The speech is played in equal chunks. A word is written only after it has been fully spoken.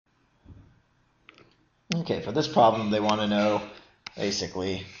Okay, for this problem, they want to know,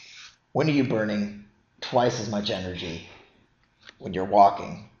 basically, when are you burning twice as much energy when you're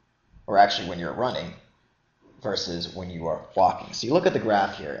walking, or actually when you're running, versus when you are walking. So you look at the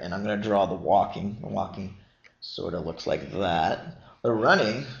graph here, and I'm going to draw the walking. The walking sort of looks like that. The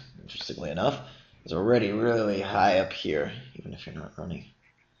running, interestingly enough, is already really high up here, even if you're not running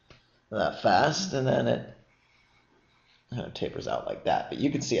that fast, and then it kind of tapers out like that. But you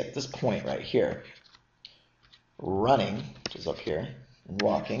can see at this point right here, running, which is up here, and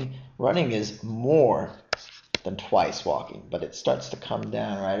walking, running is more than twice walking, but it starts to come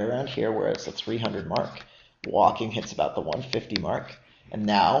down right around here where it's the 300 mark. Walking hits about the 150 mark, and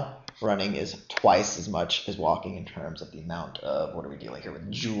now running is twice as much as walking in terms of the amount of, what are we dealing here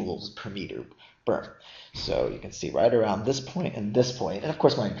with, joules per meter burn. So you can see right around this point and this point, and of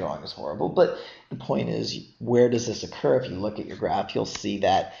course my drawing is horrible, but the point is, where does this occur? If you look at your graph, you'll see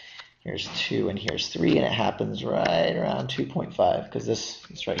that here's 2 and here's 3, and it happens right around 2.5, because this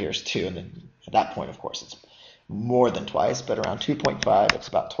right here is 2, and then at that point, of course, it's more than twice, but around 2.5, it's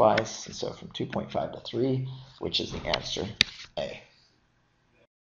about twice, and so from 2.5 to 3, which is the answer A.